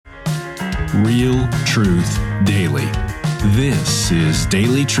Real Truth Daily. This is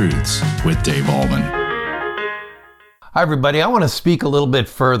Daily Truths with Dave Ahlman. Hi, everybody. I want to speak a little bit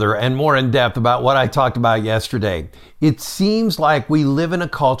further and more in depth about what I talked about yesterday. It seems like we live in a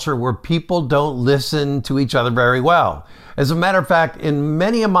culture where people don't listen to each other very well. As a matter of fact, in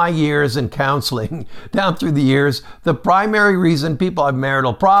many of my years in counseling, down through the years, the primary reason people have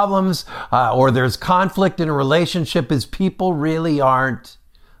marital problems or there's conflict in a relationship is people really aren't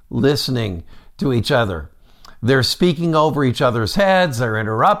listening to each other. They're speaking over each other's heads, they're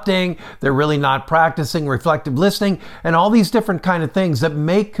interrupting, they're really not practicing reflective listening, and all these different kind of things that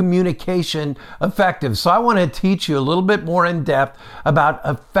make communication effective. So I want to teach you a little bit more in depth about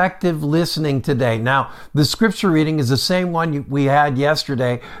effective listening today. Now, the scripture reading is the same one we had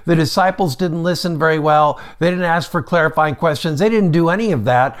yesterday. The disciples didn't listen very well. They didn't ask for clarifying questions. They didn't do any of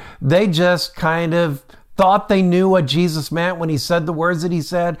that. They just kind of thought they knew what Jesus meant when he said the words that he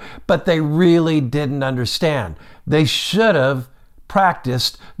said, but they really didn't understand. They should have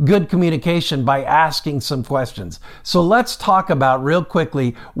practiced good communication by asking some questions. So let's talk about real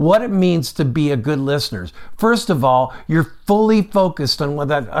quickly what it means to be a good listener. First of all, you're fully focused on what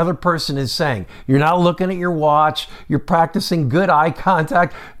that other person is saying. You're not looking at your watch. You're practicing good eye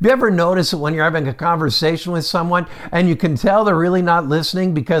contact. Have you ever noticed that when you're having a conversation with someone and you can tell they're really not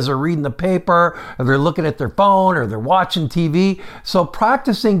listening because they're reading the paper or they're looking at their phone or they're watching TV? So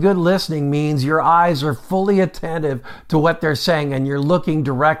practicing good listening means your eyes are fully attentive to what they're saying and you're looking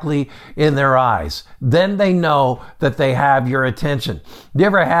directly in their eyes. Then they know that they have your attention. You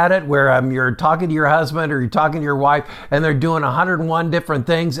ever had it where you're talking to your husband or you're talking to your wife and they're doing 101 different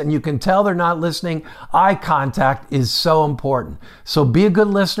things and you can tell they're not listening? Eye contact is so important. So be a good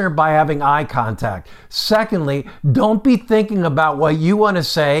listener by having eye contact. Secondly, don't be thinking about what you want to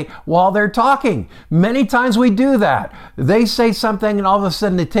say while they're talking. Many times we do that. They say something and all of a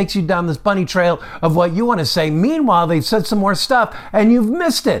sudden it takes you down this bunny trail of what you want to say. Meanwhile, they've said some more stuff and you've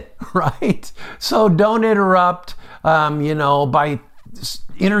missed it, right? So don't interrupt, by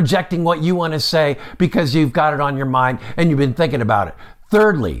interjecting what you want to say because you've got it on your mind and you've been thinking about it.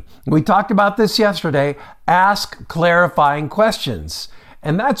 Thirdly, we talked about this yesterday, ask clarifying questions.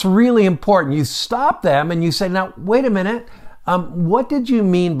 And that's really important. You stop them and you say, now, wait a minute. What did you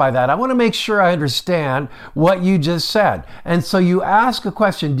mean by that? I want to make sure I understand what you just said. And so you ask a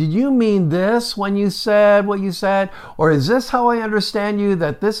question. Did you mean this when you said what you said? Or is this how I understand you,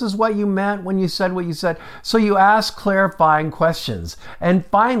 that this is what you meant when you said what you said? So you ask clarifying questions. And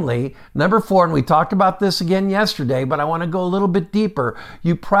finally, number 4, and we talked about this again yesterday, but I want to go a little bit deeper.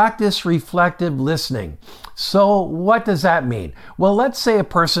 You practice reflective listening. So what does that mean? Well, let's say a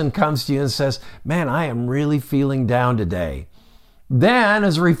person comes to you and says, man, I am really feeling down today. Then,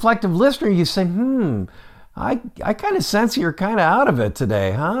 as a reflective listener, you say, I kind of sense you're kind of out of it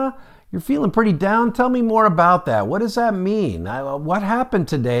today, huh? You're feeling pretty down. Tell me more about that. What does that mean? What happened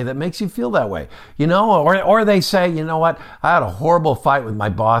today that makes you feel that way? Or they say, you know what? I had a horrible fight with my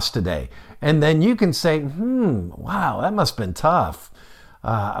boss today. And then you can say, wow, that must have been tough.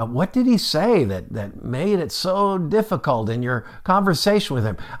 What did he say that made it so difficult in your conversation with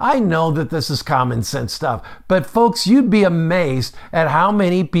him? I know that this is common sense stuff, but folks, you'd be amazed at how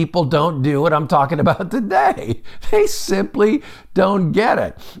many people don't do what I'm talking about today. They simply don't get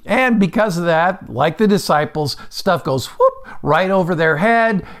it. And because of that, like the disciples, stuff goes whoop right over their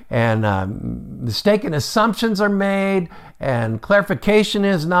head and mistaken assumptions are made and clarification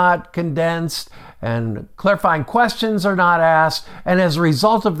is not condensed and clarifying questions are not asked. And as a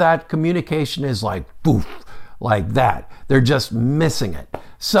result of that, communication is like poof, like that. They're just missing it.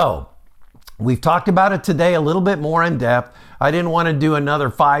 So we've talked about it today a little bit more in depth. I didn't want to do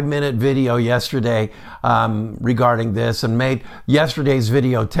another 5-minute video yesterday regarding this and made yesterday's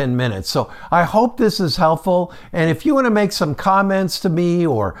video 10 minutes. So I hope this is helpful. And if you want to make some comments to me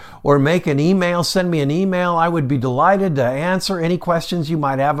or make an email, send me an email. I would be delighted to answer any questions you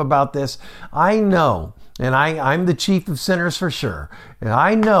might have about this. I know, and I'm the chief of sinners for sure. And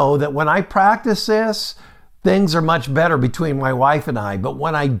I know that when I practice this, things are much better between my wife and I. But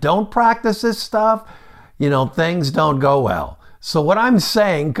when I don't practice this stuff, things don't go well. So what I'm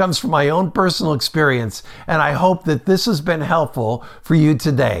saying comes from my own personal experience, and I hope that this has been helpful for you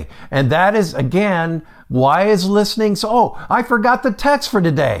today. And that is, again, why is listening so... I forgot the text for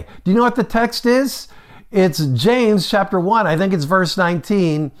today. Do you know what the text is? It's James chapter 1. I think it's verse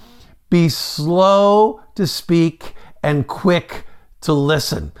 19. Be slow to speak and quick to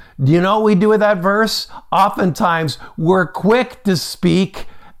listen. Do you know what we do with that verse? Oftentimes, we're quick to speak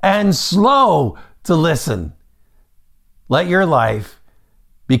and slow to listen. Let your life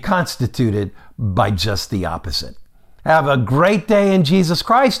be constituted by just the opposite. Have a great day in Jesus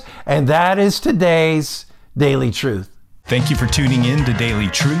Christ, and that is today's Daily Truth. Thank you for tuning in to Daily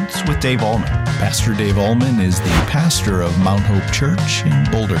Truths with Dave Allman. Pastor Dave Allman is the pastor of Mount Hope Church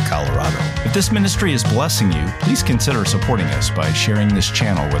in Boulder, Colorado. If this ministry is blessing you, please consider supporting us by sharing this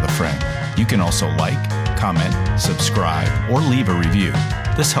channel with a friend. You can also like, comment, subscribe, or leave a review.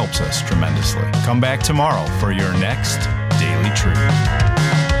 This helps us tremendously. Come back tomorrow for your next Daily Truth.